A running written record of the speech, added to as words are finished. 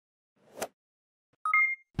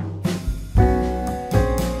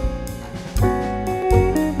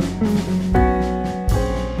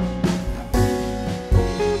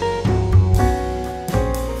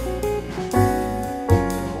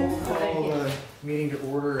meeting to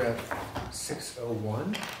order at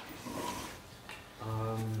 6:01.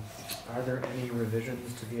 Are there any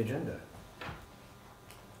revisions to the agenda?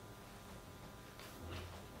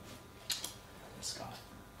 Scott.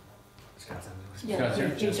 Scott's on the list. Yeah, Scott's here,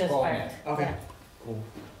 he just just calling parked. Okay, Yeah. cool.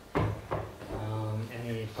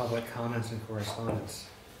 Any public comments and correspondence?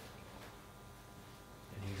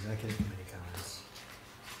 Any executive committee comments?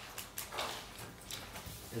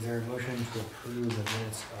 Is there a motion to approve the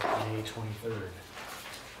minutes of May 23rd?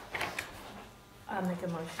 I'll make a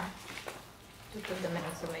motion to put the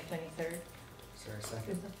minutes of May 23rd. Is there a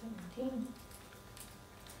second? 2017.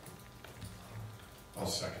 I'll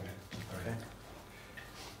second it. Okay.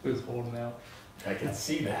 Who's holding out? I can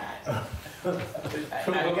see that.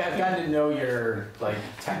 I've gotten to know your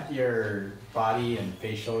your body and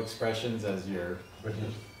facial expressions as your.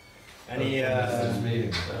 Any,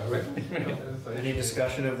 meeting. any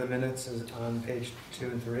discussion of the minutes on page 2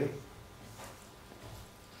 and 3?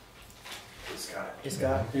 Scott. Hey,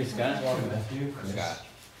 Scott. Hey, Scott. Welcome, Matthew. Scott.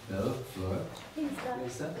 Bill, Flora. He's got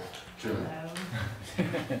Lisa.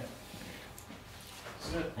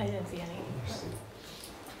 I didn't see any.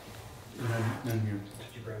 None here.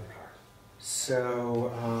 Did you bring the car?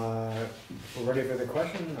 So, we're ready for the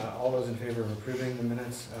question. All those in favor of approving the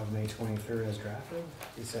minutes of May 23rd as drafted,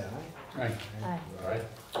 please say aye. Aye. Aye. All right.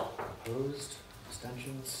 Opposed?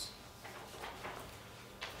 Abstentions?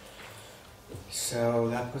 So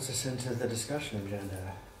that puts us into the discussion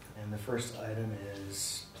agenda. And the first item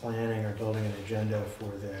is planning or building an agenda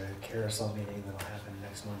for the carousel meeting that'll happen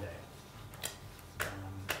next Monday.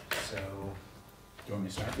 So, Do you want me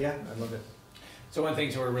to start? yeah, I love it. So one of the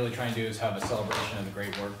things we're really trying to do is have a celebration of the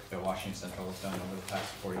great work that Washington Central has done over the past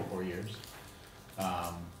 44 years.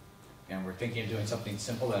 And we're thinking of doing something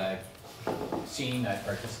simple that I've seen, I've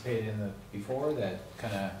participated in before, that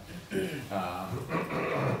kind of,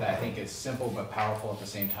 that I think is simple but powerful at the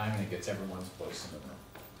same time, and it gets everyone's voice in the room.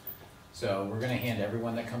 So we're gonna hand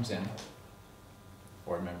everyone that comes in,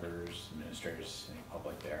 board members, administrators, any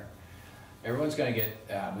public there, everyone's gonna get,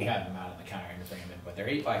 we have them out on the counter and bring them in, but they're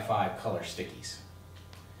 8x5 color stickies.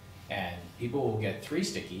 And people will get 3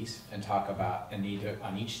 stickies and talk about, and need to,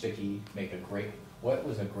 on each sticky, make a great, what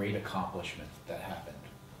was a great accomplishment that happened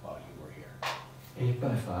while you were here?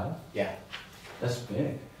 8x5? Yeah, That's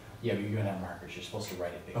big. yeah, but you're gonna have markers, you're supposed to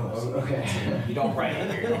write it big. okay. You don't write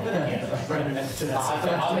it here, you don't,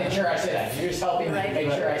 yeah. I'll make sure I say that, you're just helping me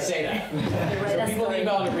make sure I say that. So people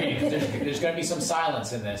email to read, because there's gonna be some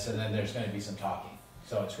silence in this, and then there's gonna be some talking.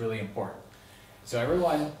 So it's really important. So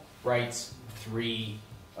everyone writes 3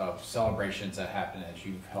 of celebrations that happen as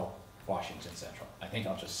you've helped Washington Central. I think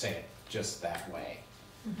I'll just say it just that way.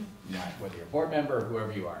 Not whether you're a board member or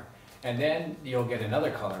whoever you are. And then you'll get another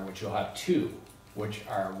color, which you'll have 2, which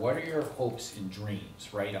are, what are your hopes and dreams,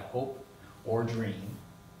 right? A hope or dream,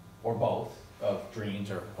 or both, of dreams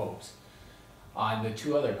or hopes, on the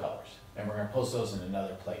 2 other colors. And we're gonna post those in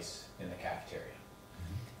another place in the cafeteria.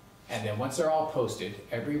 And then once they're all posted,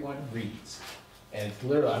 everyone reads. And it's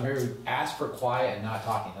literally, I'm gonna ask for quiet and not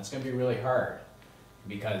talking. That's gonna be really hard,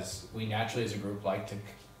 because we naturally as a group like to,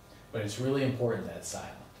 but it's really important that it's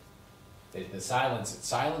silent. The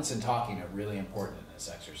silence and talking are really important in this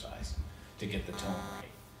exercise to get the tone right.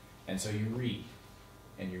 And so you read,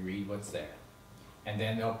 and you read what's there. And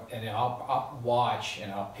then I'll watch,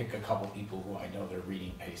 and I'll pick a couple people who I know their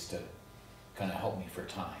reading pace to kind of help me for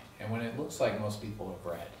time. And when it looks like most people have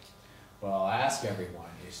read, what I'll ask everyone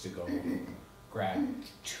is to go grab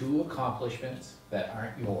 2 accomplishments that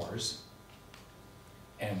aren't yours,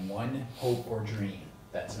 and 1 hope or dream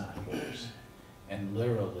that's not yours. And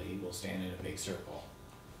literally, we'll stand in a big circle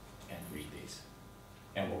and read these.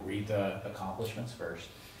 And we'll read the accomplishments first,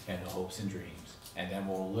 and the hopes and dreams. And then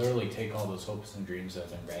we'll literally take all those hopes and dreams that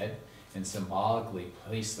have been read and symbolically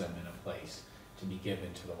place them in a place to be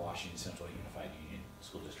given to the Washington Central Unified Union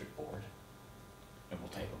School District Board. And we'll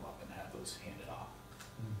take them up and have those handed off.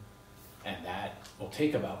 And that will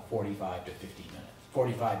take about 45 to 50 minutes.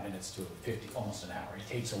 45 minutes to 50, almost an hour. It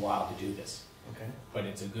takes a while to do this. Okay. But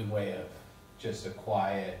it's a good way of just a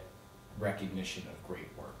quiet recognition of great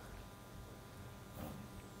work.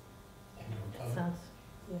 That sounds,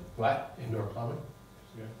 yeah. What? Indoor plumbing?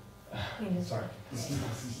 You just- Sorry.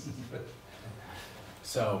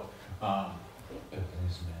 So,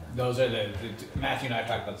 those are Matthew and I have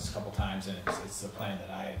talked about this a couple times, and it's the plan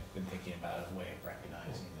that I've been thinking about as a way of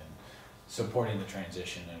recognizing and supporting the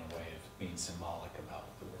transition in a way of being symbolic about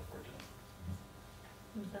the work we're doing.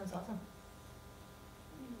 That sounds awesome.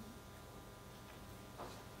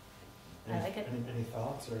 I like it. Any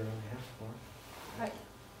thoughts or half more?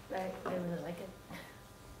 I really like it.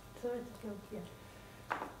 So it's good, yeah.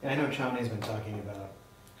 And I know Chauny's been talking about,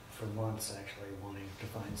 for months actually, wanting to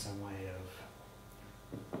find some way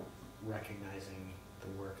of recognizing the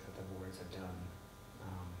work that the boards have done.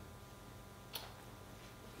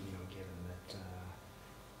 You know, given that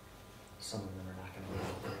some of them are not going to be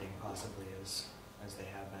operating possibly as they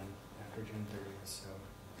have been after June 30th. So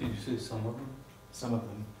Did you say some of them? some of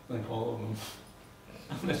them, Like all of them?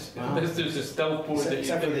 Wow. Unless there's a stealth board that you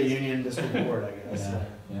except for think the is- Union District Board, I guess.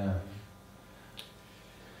 Yeah.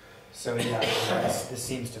 So yeah, this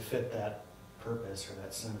seems to fit that purpose or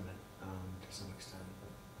that sentiment to some extent. But,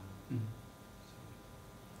 Mhm.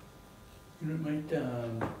 You know, it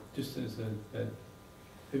might, just as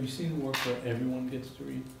have you seen work where everyone gets to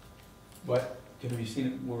read? What? Have you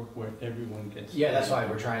seen work where everyone gets? Yeah, to that's read? why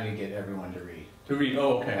we're trying to get everyone to read. To read,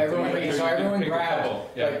 oh, okay. Everyone reads, so you can everyone pick a grab, couple,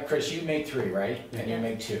 yeah. like, Chris, you make 3, right? And you Yeah.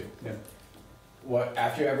 make 2. Yeah. What,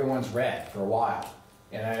 after everyone's read for a while,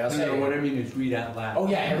 and I'll say. No, what I mean is read out loud. Oh,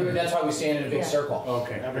 yeah, everyone, that's why we stand in a big Yeah. circle.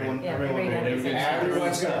 Okay. everyone, Yeah, everyone, everyone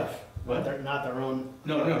Everyone's gonna, stuff, but they're not their own.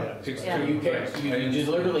 No, no, items, it's right? Yeah. you pick, Right. you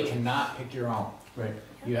literally cannot pick your own. Right.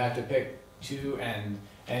 You have to pick 2, and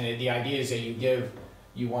the idea is that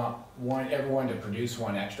you want everyone to produce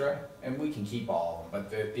 1 extra, and we can keep all of them,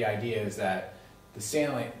 but the idea is that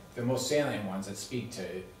the most salient ones that speak to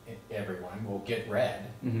everyone will get read,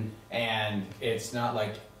 Mm-hmm. and it's not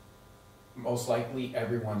like, most likely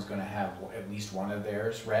everyone's gonna have at least one of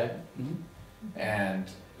theirs read, Mm-hmm. and,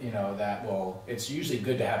 you know, it's usually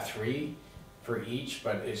good to have 3 for each,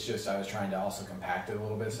 but it's just, I was trying to also compact it a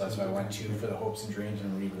little bit, so that's why I went 2 for the hopes and dreams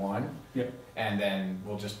and read 1. Yep. And then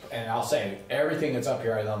and I'll say, everything that's up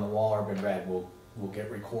here either on the wall or been read will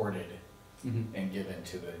get recorded Mm-hmm. and given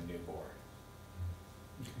to the new board.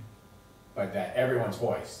 Okay. But that, everyone's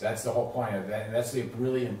voice, that's the whole point of that, and that's the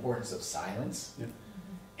really importance of silence. Yep.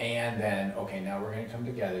 And then, okay, now we're gonna come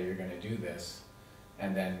together, you're gonna do this,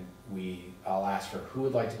 and then I'll ask for who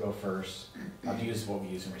would like to go first. I'll use what we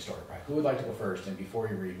use in Restore Pride. Who would like to go first, and before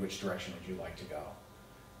you read, which direction would you like to go?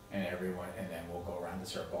 And everyone, and then we'll go around the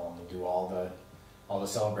circle and we'll do all the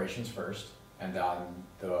celebrations first, and then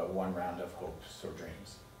the 1 round of hopes or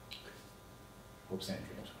dreams. Hopes and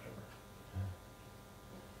dreams, whatever.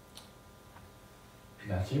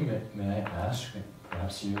 Matthew, may I ask,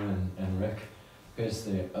 perhaps you and Rick, because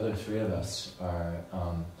the other 3 of us are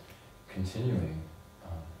continuing,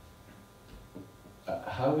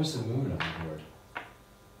 how is the mood on the board?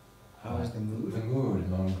 How is the mood? The mood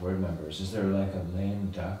among board members. Is there like a lame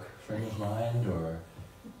duck frame of mind, or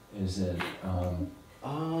is it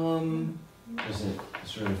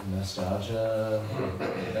sort of nostalgia?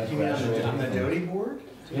 You mean on the Doty board?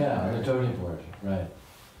 Yeah, on the Doty board, right.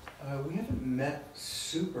 We haven't met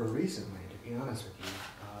super recently, to be honest with you.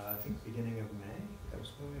 I think beginning of May, that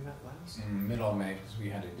was when we met last. Middle of May, because we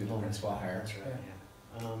had to do the principal hire. That's right,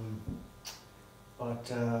 yeah.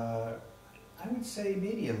 But I would say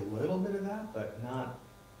maybe a little bit of that, but not,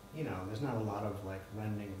 there's not a lot of like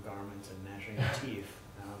rending of garments and gnashing of teeth.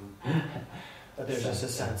 But there's just a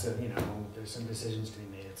sense of, there's some decisions to be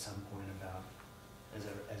made at some point about, as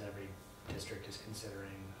every district is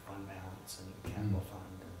considering fund balance and capital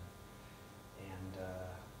fund and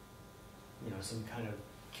some kind of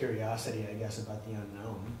curiosity, I guess, about the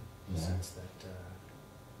unknown, in the Yeah. sense that,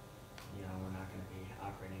 we're not going to be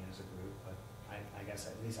operating as a group, but I guess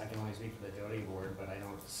at least I can only speak for the Doty board, but I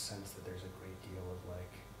don't sense that there's a great deal of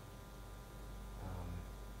like,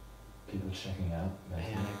 People checking out.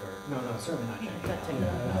 Matthew. panic or, no, certainly not checking Not out. checking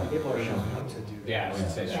out. People are showing up to do. Yeah, I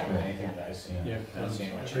would say Yeah. that for anything that I've Yeah. seen. Yeah. I've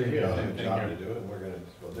seen what Sure, you you do. have a job to do it,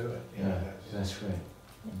 we'll do it. Yeah, that's great.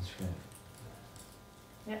 That's great.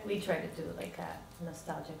 Yeah, we tried to do like a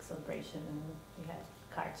nostalgic celebration, and we had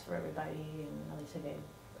cards for everybody, and Alicia gave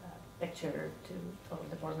a picture to all of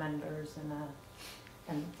the board members, and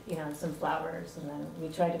some flowers, and then we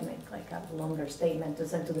tried to make like a longer statement to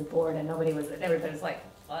send to the board, and everybody was like,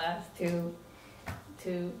 well, that's too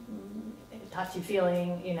touchy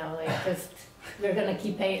feeling, like just, we're gonna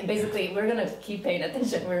keep paying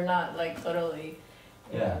attention, we're not like totally,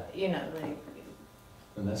 Yeah. like,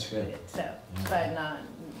 Well, that's good. so, Yeah. but not,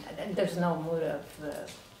 there's no mood of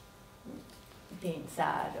being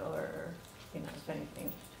sad or, if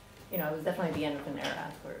anything. It was definitely the end of an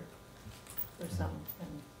era for some.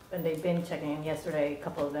 And they've been checking in yesterday, a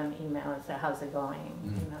couple of them emailed and said, how's it going,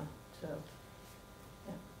 so,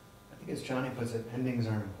 I think as Johnny puts it, endings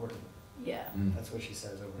aren't important. yeah. Mm. That's what she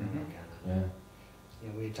says over and over again.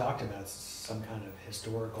 Yeah. We had talked about some kind of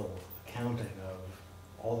historical accounting of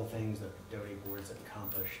all the things that the Doty boards have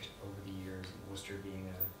accomplished over the years, and Worcester being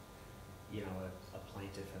a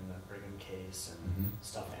plaintiff in the Brigham case, and Mhm.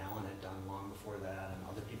 stuff Alan had done long before that, and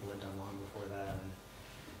other people had done long before that, and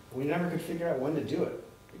we never could figure out when to do it,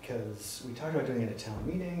 because we talked about doing it at town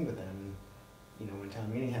meeting, but then, you know, when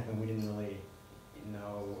town meeting happened, we didn't really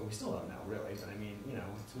know, we still don't know really, but I mean, you know,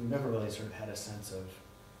 we never really sort of had a sense of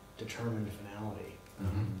determined finality.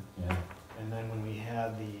 Yeah. And then when we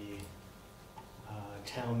had the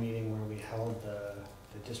town meeting where we held the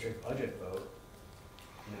district budget vote,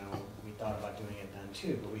 you know, we thought about doing it then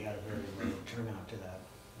too, but we had a very low turnout to that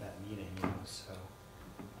meeting, you know, so.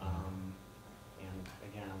 And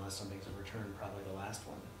again, unless something's returned, probably the last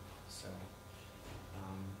one, so.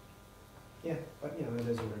 Yeah, but you know, it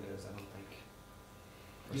is what it is, I don't think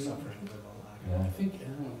we're Yeah. suffering with all that. Yeah. I think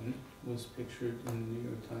Alan was pictured in the New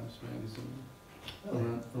York Times Magazine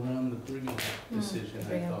Really? around the Brigham decision, the I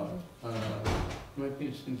Brigham thought. It might be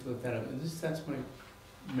interesting to look that up. That's my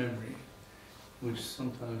memory, which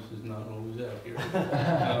sometimes is not always accurate.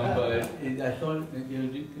 I thought, you know,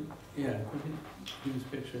 yeah, I think he was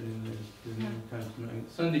pictured in the New York Times Magazine,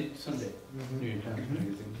 Sunday, New York Times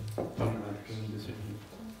Magazine, talking about the Brigham decision.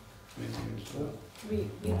 Many years ago. We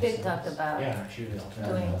did talk about Yeah, she was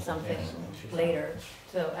doing something later,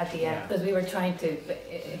 so at the end, because we were trying to,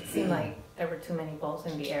 it seemed like there were too many balls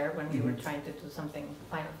in the air when we were trying to do something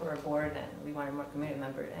final for our board, and we wanted more community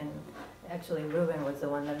members, and actually Ruben was the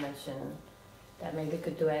one that mentioned that maybe we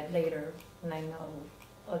could do it later, and I know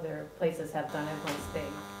other places have done it once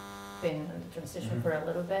they've been in the transition for a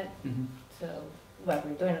little bit, so what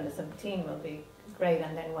we're doing on the 17th will be great,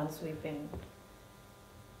 and then once we've been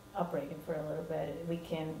operating for a little bit, we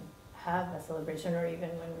can have a celebration, or even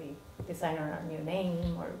when we decide on our new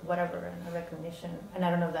name or whatever, and a recognition. And I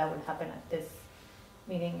don't know if that would happen at this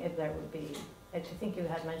meeting, if there would be, I think you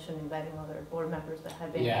had mentioned inviting other board members that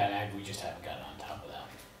have been. Yeah, and we just haven't gotten on top of that.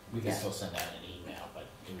 We can Yeah. still send out an email, but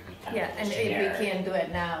it would be kind Yeah, of and generic. if we can't do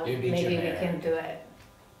it now, It'd be maybe we generic. can do it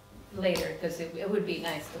later, because it would be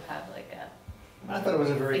nice to have like a, I thought it was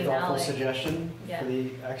a very thoughtful Finale. suggestion Yeah. for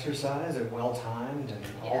the exercise, and well-timed, and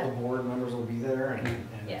all Yeah. the board members will be there, and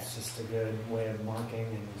Yeah. it's just a good way of marking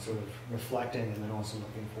and sort of reflecting, and then also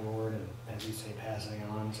looking forward, and as you say, passing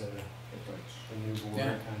on to the new board,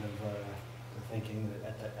 Yeah. kind of the thinking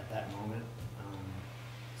that at that moment.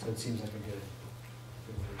 So it seems like a good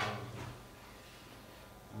way to go.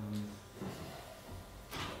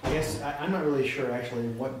 I guess, I'm not really sure actually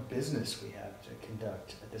what business we have to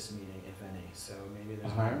conduct at this meeting, if any, so maybe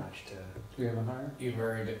there's A hire? not much to. Do we have a hire? You've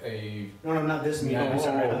heard a, No, not this meeting, I'm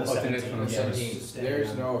sorry, on the Oh, the next 17th. one, on the yes. 17th,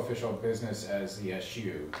 there's no official business as the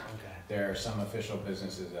SU. Okay. There are some official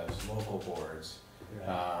businesses as local boards.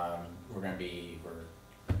 Right. We're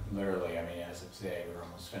literally, I mean, as of today, we're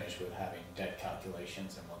almost finished with having debt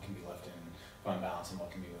calculations and what can be left in fund balance and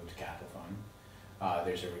what can be moved to capital fund.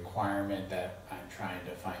 There's a requirement that I'm trying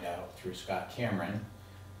to find out through Scott Cameron.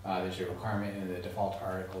 There's a requirement in the default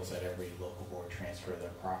articles that every local board transfer their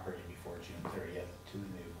property before June 30th to the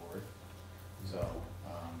new board. So,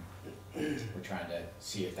 we're trying to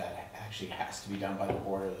see if that actually has to be done by the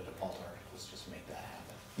board, or the default articles just make that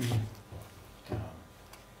happen.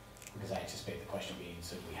 Because I anticipate the question being,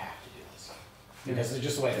 so we have to do this. Because it's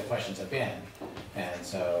just the way the questions have been. And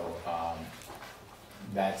so,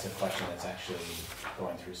 that's a question that's actually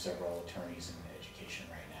going through several attorneys in education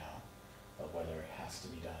right now, of whether it has to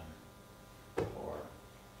be done or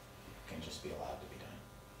can just be allowed to be done.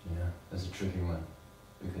 Yeah, that's a tricky one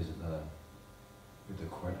because of the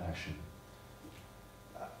court action.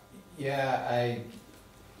 Yeah, I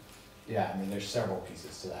mean, there's several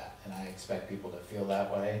pieces to that, and I expect people to feel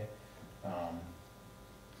that way. I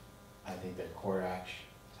think that court action,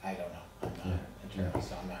 I don't know, I'm not an attorney,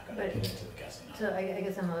 so I'm not gonna But- get into the guessing on so it. I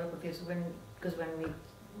guess I'm a little confused because when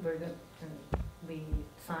we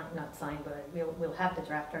sign, not sign, but we'll have the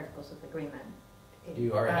draft articles of agreement.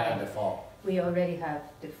 You already have By- default. We already have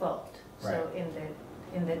default, so Right.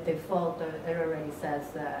 in the default, it already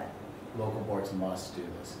says that, Local boards must do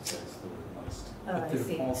this, it says the word must. oh, But I the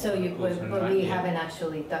see, default so you, articles are but not we yet. haven't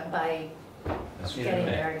actually done, by That's getting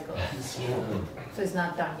the Yeah. articles, so it's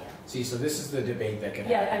not done yet. See, so this is the debate that can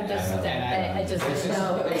Yeah, happen. I'm just, And I just this is-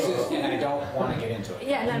 know. this is- And I don't wanna get into it.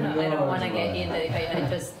 Yeah, no, I don't wanna No, get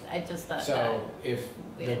it's in, I just thought that. So if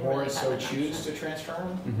we the didn't really boards have so an choose option. to transfer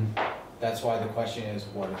them, Mm-hmm. that's why the question is,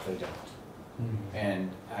 what if they don't? And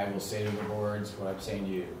I will say to the boards, what I'm saying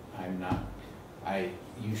to you, I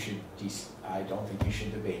don't think you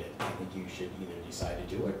should debate it. I think you should either decide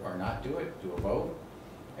to do it or not do it, do a vote,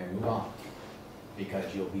 and move on.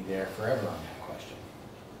 Because you'll be there forever on that question.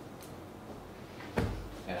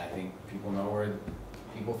 And I think people know where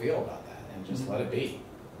people feel about that, and just let it be.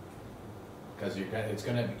 Because it's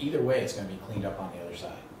gonna, either way, it's gonna be cleaned up on the other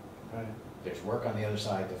side. Right. There's work on the other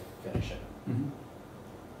side to finish it. Mm-hmm.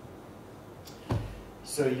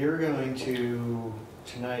 So you're going to,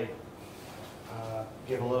 tonight,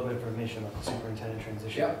 give a little bit of information about the superintendent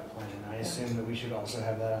transition Yep. plan. I assume that we should also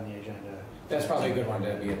have that on the agenda. That's probably a good one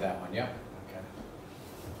to be at that one, yep. Okay.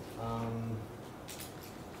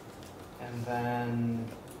 And then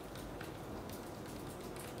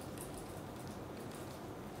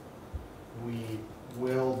we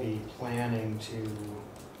will be planning to,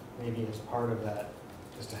 maybe as part of that,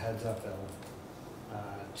 just a heads up, Bill,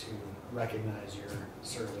 to recognize your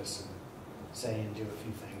service and say and do a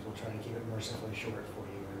few things. We'll try to keep it mercifully short for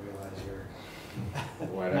you. I realize you're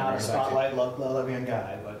Whatever. not a spotlight loving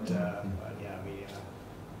guy, but yeah, we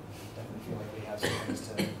definitely feel like we have some things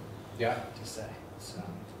Yeah. to say. So,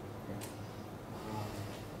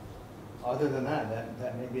 other than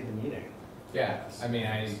that may be the meeting. Yeah, I mean,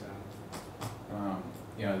 So,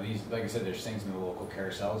 you know, these, like I said, there's things in the local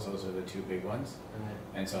carousels, those are the two big ones. right.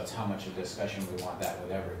 And so it's how much of discussion we want that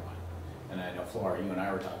with everyone. And I know Flora, you and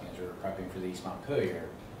I were talking as we were prepping for the East Montpelier,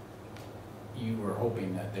 you were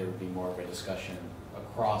hoping that there would be more of a discussion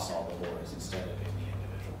across all the boards instead of in the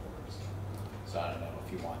individual boards. So I don't know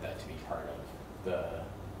if you want that to be part of the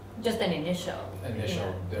Just an initial.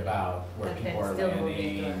 about where Okay, people are still landing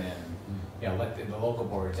moving through. and, you know, let the local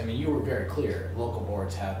boards, I mean, you were very clear, local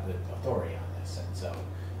boards have the authority on this, and so,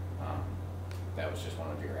 that was just one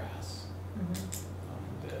of your asks.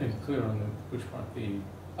 And clear on which part the,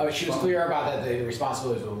 Oh, she was clear about that the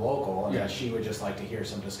responsibilities of the local, and Yeah. that she would just like to hear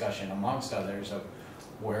some discussion amongst others of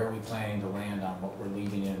where are we planning to land on what we're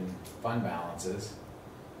leaving in fund balances.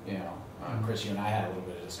 You know, Chris, you and I had a little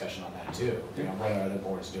bit of discussion on that too. You know, what are other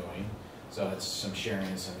boards doing? So it's some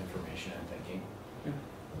sharing, some information and thinking. Yeah.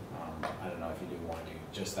 I don't know if you do want to do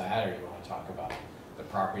just that, or you want to talk about the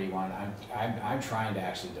property one. I'm trying to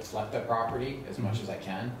actually deflect the property as much as I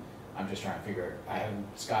can. I'm just trying to figure,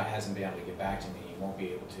 Scott hasn't been able to get back to me, he won't be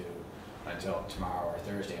able to until tomorrow or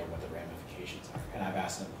Thursday on what the ramifications are. And I've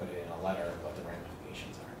asked him to put it in a letter of what the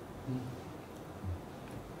ramifications are.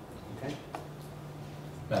 Okay.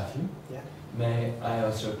 Matthew, Yeah. may I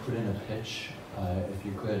also put in a pitch, if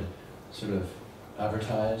you could sort of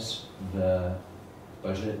advertise the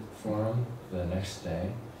budget forum the next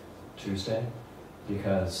day, Tuesday,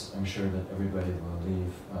 because I'm sure that everybody will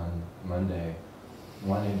leave on Monday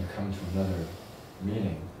wanting to come to another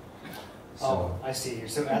meeting. So, Oh, I see.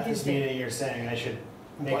 So at this meeting, you're saying I should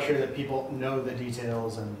make sure that people know the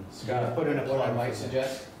details and Scott, put in a what I plug might for the-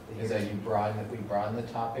 suggest the is that hearing. we broaden the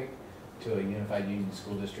topic to a unified union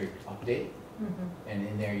school district update, and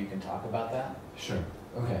in there you can talk about that. sure,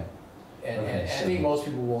 okay. And Okay, I so- think most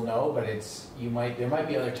people will know, but there might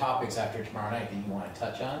be other topics after tomorrow night that you want to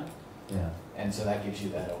touch on, Yeah, and so that gives you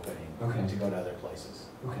that opening Okay. to go to other places.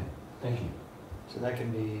 okay, thank you. So that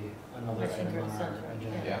can be another I think item on it's our something,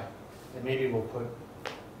 agenda. Yeah. And maybe we'll put,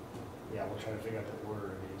 we'll try to figure out the order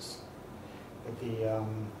of these. But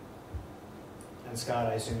and Scott,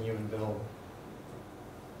 I assume you and Bill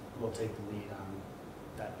will take the lead on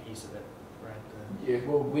that piece of it, right? Yeah,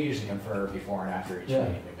 well, we usually confer before and after each Yeah.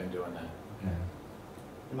 meeting, we've been doing that. Yeah.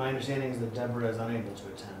 And my understanding is that Deborah is unable to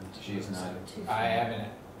attend. She's not, She's I not.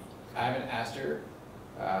 haven't asked her,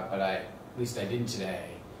 but at least I didn't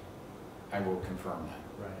today. I will confirm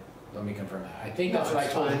that. Right. Let me confirm that. I think No, that's what I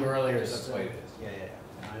it's told you fine. earlier, is It's, that's the way it is.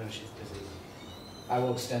 Yeah. I know she's busy. I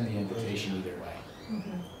will extend the invitation either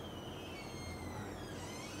way.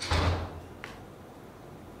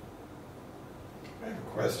 I have a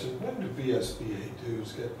question. When do VSBA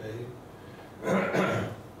dues get paid?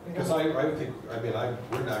 Because I think,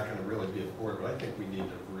 we're not gonna really be at board, but I think we need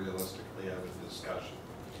to realistically have a discussion.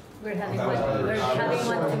 We're having That one, was we're having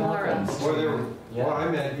one tomorrow. Well,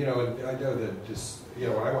 I meant, I know that just,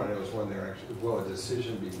 what I want to know is when they're actually, will a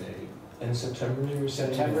decision be made? In September, you were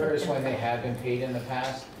saying? September is when they have been paid in the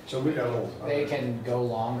past. So we got a little. They can go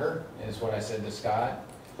longer, is what I said to Scott.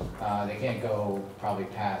 They can't go probably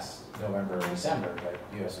past November or December, but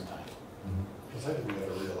you have some time. Mhm. Because I think we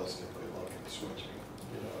gotta realistically look at switching,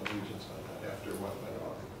 allegiance on that after what went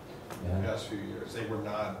on in the Yeah, past few years. They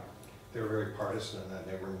were very partisan in that,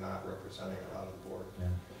 they were not representing a lot of the board. yeah.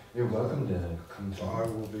 You're welcome to come So to. I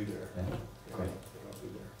will be there. Yeah, great. I'll be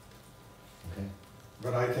there. Okay.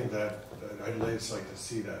 But I think that I'd just like to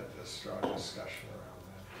see that, a strong discussion around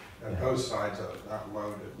that. And Yeah. both sides are not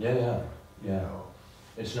loaded. Yeah. you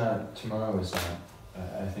It's not, tomorrow is not,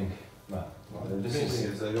 I think, well, The this main is.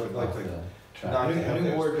 thing is they would like off to the track. not New have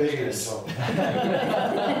those board paid business. until-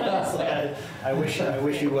 It's like, I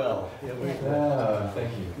wish you well. Oh,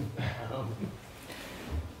 thank you.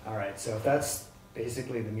 All right, so if that's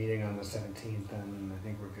basically the meeting on the 17th, then I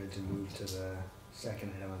think we're good to move to the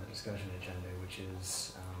second item on the discussion agenda, which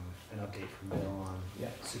is an update from Bill on Yeah.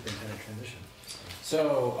 superintendent transition.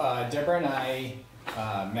 So Deborah and I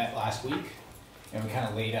met last week, and we kind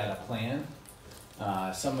of laid out a plan.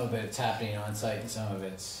 Some of it's happening on site, and some of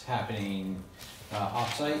it's happening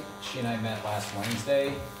off site. She and I met last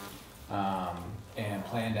Wednesday, and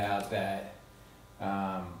planned out that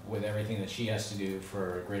with everything that she has to do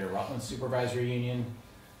for Greater Rutland Supervisory Union,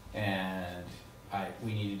 and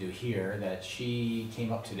we need to do here, that she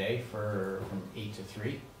came up today from 8 to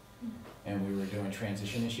 3, and we were doing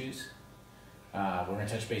transition issues. We're gonna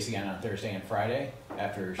touch base again on Thursday and Friday,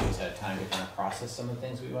 after she's had time to kind of process some of the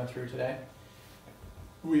things we went through today.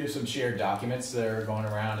 We have some shared documents that are going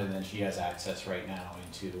around, and then she has access right now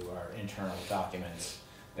into our internal documents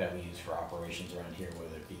that we use for operations around here,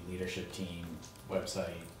 whether it be leadership team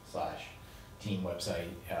website / team website,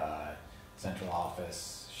 central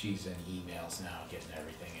office. She's in emails now, getting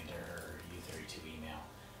everything into her U32 email.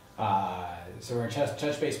 So we're gonna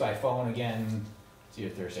touch base by phone again. It's either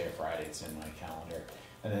Thursday or Friday, it's in my calendar.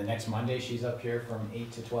 And then next Monday, she's up here from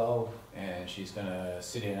 8 to 12, and she's gonna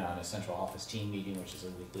sit in on a central office team meeting, which is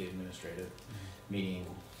a weekly administrative meeting,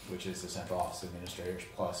 which is the central office administrators,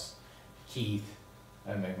 plus Keith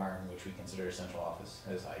and McMartin, which we consider central office,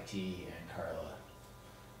 as IT, and Carla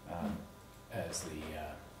as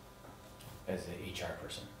the HR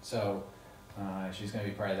person. So she's gonna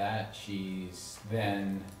be part of that. She's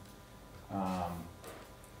then,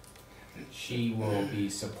 she will be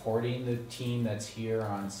supporting the team that's here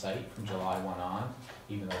on site from July 1 on,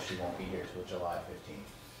 even though she won't be here till July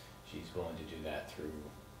 15th. She's willing to do that through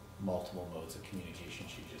multiple modes of communication,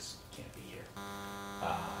 she just can't be here.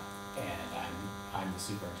 And I'm the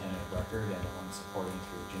superintendent of record and the one supporting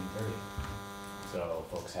through June 30th. So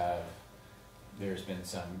folks there's been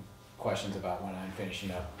some questions about when I'm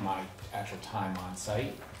finishing up my actual time on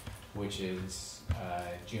site, which is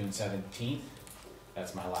June 17th.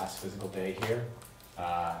 That's my last physical day here.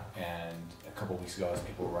 And a couple weeks ago, as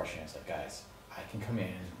people were rushing, I was like, guys, I can come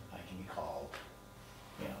in, I can be called,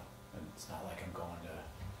 and it's not like I'm going to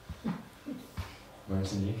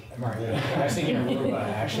Martinique. I was thinking Aruba,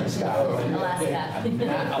 actually, Scott.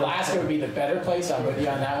 Alaska. Alaska would be the better place. I'm with you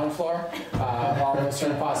on that one, Flora. All those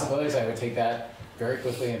certain possibilities, I would take that very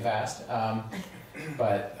quickly and fast.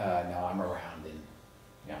 But no, I'm around, and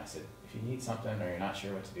I said, if you need something or you're not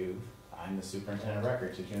sure what to do, I'm the superintendent of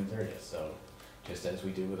record to June 30th. So just as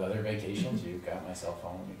we do with other vacations, you've got my cell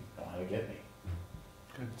phone, you know how to get me.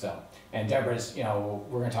 Good. So, and Deborah's, we're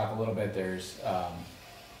gonna talk a little bit,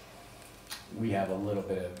 we have a little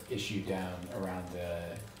bit of issue down around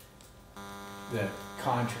the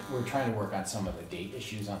contract. We're trying to work on some of the date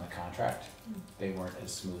issues on the contract. They weren't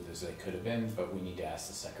as smooth as they could have been, but we need to ask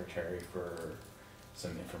the secretary for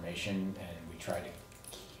some information, and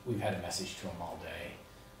we've had a message to him all day.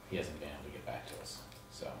 He hasn't been able to get back to us,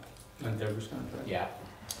 so. On Deborah's contract? Yeah,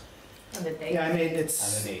 On the date. Yeah, I mean, on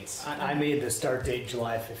the dates. I made the start date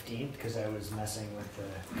July 15th because I was messing with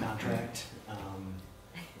the contract.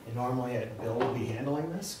 And normally Bill would be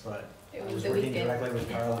handling this, but It I was was the working weekend. directly with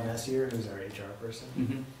Carla Messier, who's our HR person.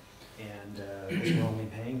 Mm-hmm. And because we're only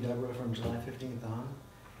paying Deborah from July 15th on,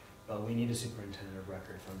 but we need a superintendent of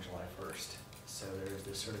record from July 1st. So there's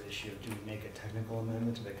this sort of issue of, do we make a technical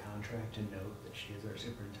amendment to the contract to note that she is our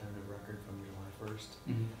superintendent of record from July 1st?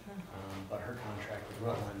 Mm-hmm. But her contract with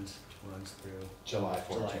Rutland runs through July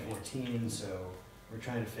July 14th. 14, so we're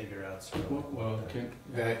trying to figure out sort of what Well,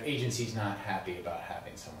 the- The agency's not happy about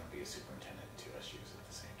having someone be a superintendent and 2 SUs at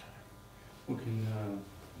the same time. we can,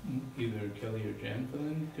 either Kelly or Jen for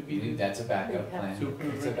them to be. That's a backup plan. Super.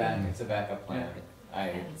 It's a backup plan.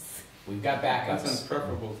 Yes. We've got That sounds backups.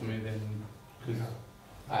 preferable to me than, because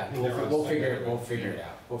We'll figure it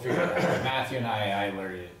out. Matthew and I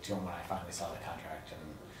alerted it to him when I finally saw the contract, and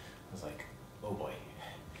I was like, oh boy,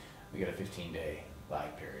 we got a 15-day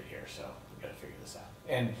lag period here, so we gotta figure this out.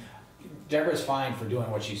 And Deborah's fine for doing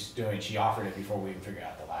what she's doing. She offered it before we even figured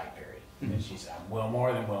out the lag period. And she said, I'm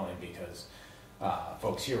more than willing, because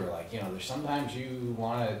folks here were like, there's sometimes you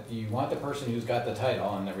want the person who's got the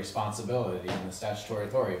title and the responsibility and the statutory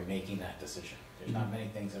authority of making that decision. There's not many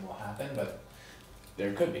things that will happen, but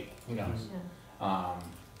there could be, who knows? Yeah.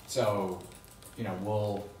 So,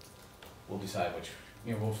 we'll decide which,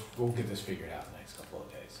 we'll get this figured out in the next couple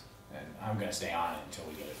of days. And I'm gonna stay on it until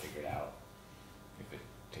we get it figured out. If it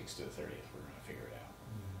takes to the 30th, we're gonna figure it out,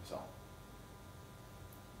 so.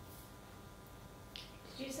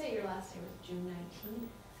 Did you say your last day was June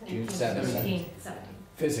 19th? June 17th. 17th.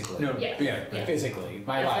 Physically. no, Yeah. yeah. Physically,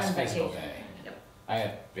 my That's last on physical vacation. day. Yep. I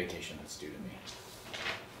have vacation that's due to me.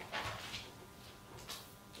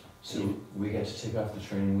 So we get to take off the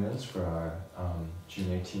training wheels for our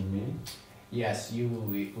June 18 meeting. Yes, you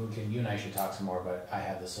and I should talk some more, but I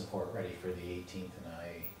have the support ready for the 18th, and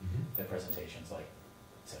the presentation's like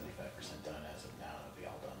 75% done as of now. It'll be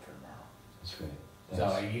all done for tomorrow. That's great. So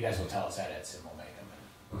Thanks. you guys will tell us edits, and we'll make them.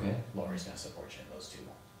 And Okay, Lori's gonna support you in those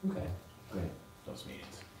okay, great, those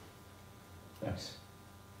meetings. thanks.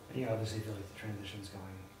 And you obviously feel like the transition's going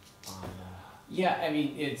on. Yeah, I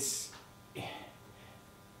mean,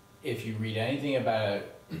 if you read anything about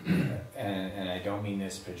it, and I don't mean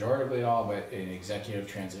this pejoratively at all, but in executive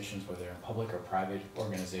transitions, whether in public or private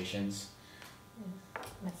organizations,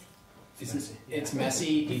 Messy. it's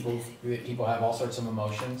messy. People have all sorts of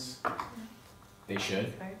emotions. They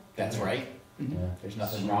should. Right. That's right. Yeah. There's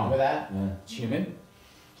nothing wrong with that. Yeah. It's human.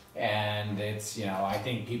 And it's, I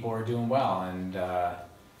think people are doing well, and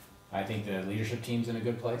I think the leadership team's in a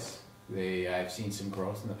good place. I've seen some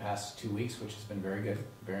growth in the past 2 weeks, which has been very good,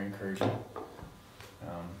 very encouraging.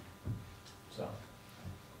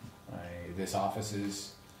 This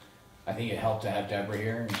office I think it helped to have Deborah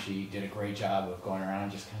here, and she did a great job of going around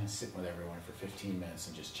and just kind of sitting with everyone for 15 minutes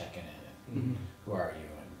and just checking in, and who are you,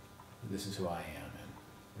 and this is who I am, and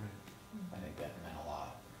I think that meant a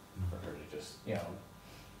lot for her to just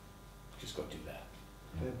go do that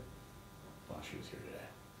Good. while she was here today.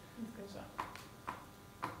 So,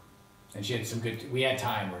 and she had we had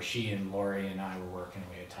time where she and Lori and I were working.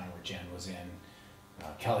 We had time where Jen was in.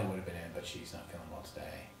 Kelly would have been in, but she's not feeling well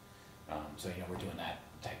today. So we're doing that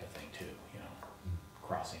type of thing too.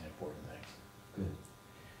 Crossing important things. Good.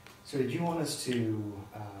 So did you want us to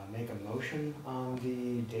make a motion on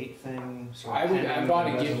the date thing? I'm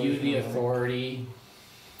going to give you the authority,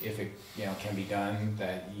 if it can be done,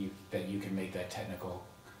 that you can make that technical.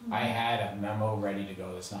 I had a memo ready to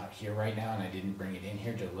go that's not here right now, and I didn't bring it in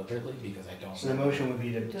here deliberately because I don't. So the motion would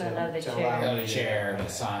be to allow the chair. Allow the chair to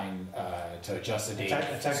sign, to adjust the date.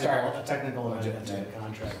 A technical amendment to the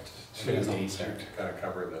contract. Tuesday start. To kind of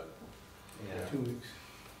cover the, Yeah. 2 weeks.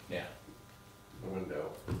 Yeah. the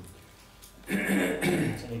window.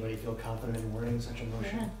 Does anybody feel confident in wording such a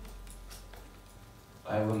motion?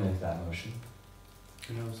 I will make that motion.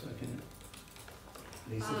 And I was second.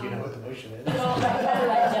 Lisa, do you know what the motion is? I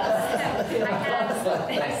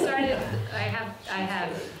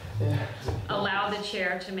have allowed the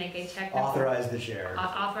chair to make a technical. Authorize the chair.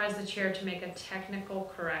 Authorize the chair to make a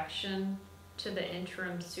technical correction to the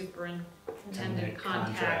interim superintendent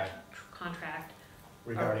contract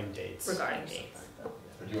Regarding dates. regarding dates. Or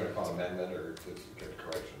do you want to call it amendment, or just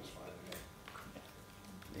correction is fine?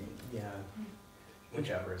 Yeah,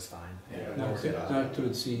 whichever is fine. Yeah. Not to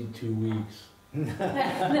exceed 2 weeks. No,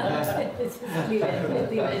 just leave it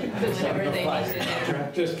whenever they need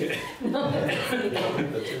to Just kidding.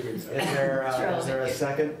 The 2 weeks. Is there a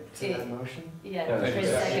second to that motion? Yeah, Yeah, Chris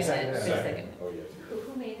second. seconded it. Chris seconded it. Oh, yes.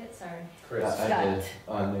 Who made it? Sorry. Chris. I did,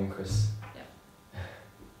 and Chris.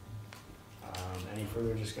 Any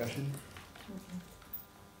further discussion?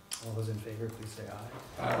 All those in favor, please say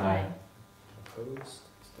aye. Aye. Opposed,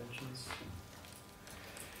 abstentions?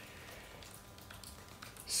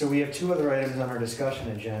 So we have 2 other items on our discussion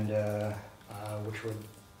agenda, which would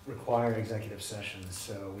require executive sessions.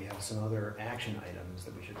 So we have some other action items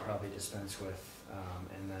that we should probably dispense with,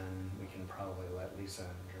 and then we can probably let Lisa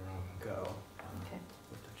and Jerome go Okay.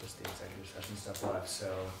 with just the executive session stuff left.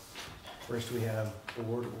 So first we have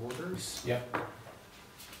board orders. Yep.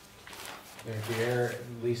 They're here.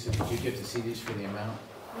 Lisa, did you get to see these for the amount?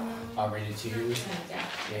 I'll read it to you. Yeah.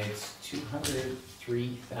 It's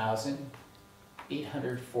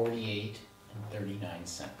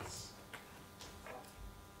 $203,848.39.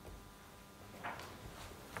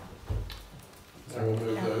 I will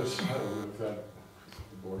move those. I will move that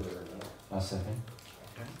board order now. I'll second.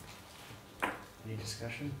 Any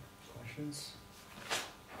discussion, questions?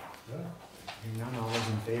 Yeah. Hearing none, all those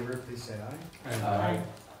in favor, please say aye. Aye.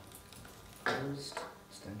 Opposed,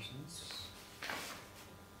 abstentions?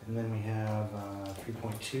 And then we have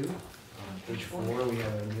 3.2, on page 4, we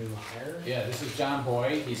have a new hire. Yeah, this is John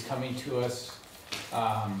Boyd. He's coming to us.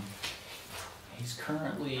 He's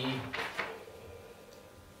currently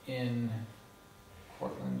in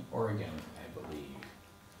Portland, Oregon, I believe.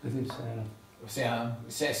 I think so. Seattle,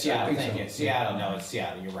 thank you. Seattle, no, it's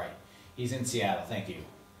Seattle, you're right. He's in Seattle, thank you.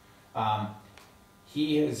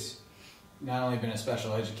 He has not only been a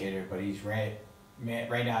special educator, but he's right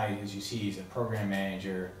now, as you see, he's a program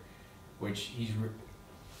manager, which he's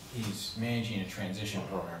managing a transition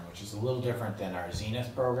program, which is a little different than our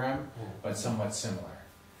Zenith program, but somewhat similar.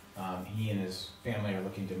 He and his family are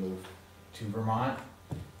looking to move to Vermont,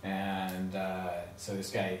 and so this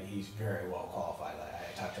guy, he's very well qualified.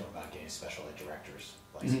 I talked to him about getting a special ed director's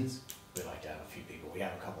license. We'd like to have a few people. We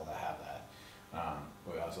have a couple that have that.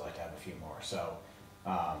 We'd also like to have a few more. So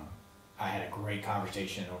I had a great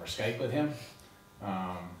conversation over Skype with him.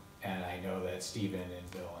 And I know that Stephen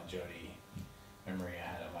and Bill and Jody and Maria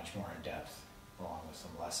had a much more in-depth, along with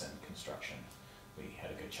some lesson construction. We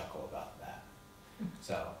had a good chuckle about that.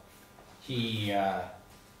 So he,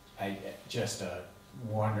 just a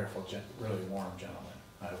wonderful, really warm gentleman.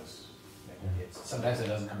 Sometimes it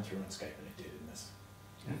doesn't come through in Skype, and it did in this.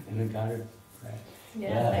 And the Goddard, right?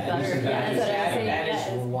 Yeah, I got her, yeah, that's what I was saying, That yes.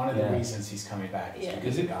 is one of the Yeah. reasons he's coming back, is Yeah.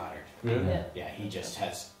 because of Goddard. Really? Yeah. Yeah, he just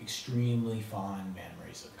has extremely fond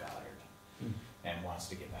memories of Goddard Hmm. and wants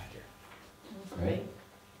to get back here. That's Great. great.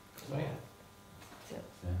 So, yeah. So,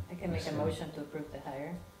 Yeah. I can make a motion to approve the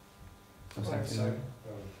hire. I'm sorry, Second.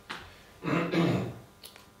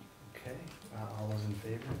 Okay, all those in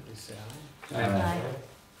favor, please say aye. Aye.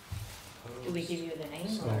 Opposed? Do we give you the name?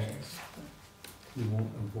 So- or- We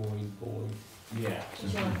won't avoid Boyd. Yeah.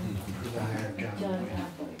 John. To hire John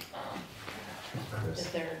John Boyd. Conboy. The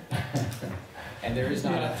third. And there is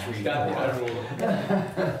not a 3-4. rule.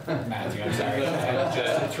 Matthew, I'm sorry.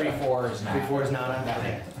 Just a 3-4 is not. 3-4 is not on?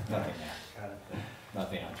 Nothing, Okay. nothing Got it. there.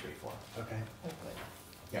 Nothing on 3-4. Okay.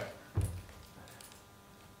 Yep.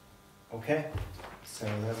 Okay, so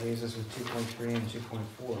that leaves us with 2.3 and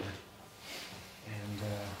 2.4. And,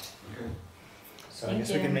 so I Thank guess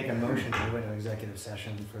we you. can make a motion to go into executive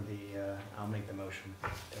session for the, I'll make the motion.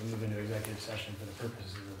 To move into executive session for the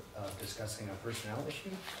purposes of discussing a personnel issue.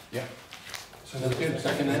 So that's good,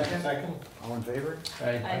 second that? Second? All in favor? Aye.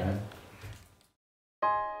 Aye.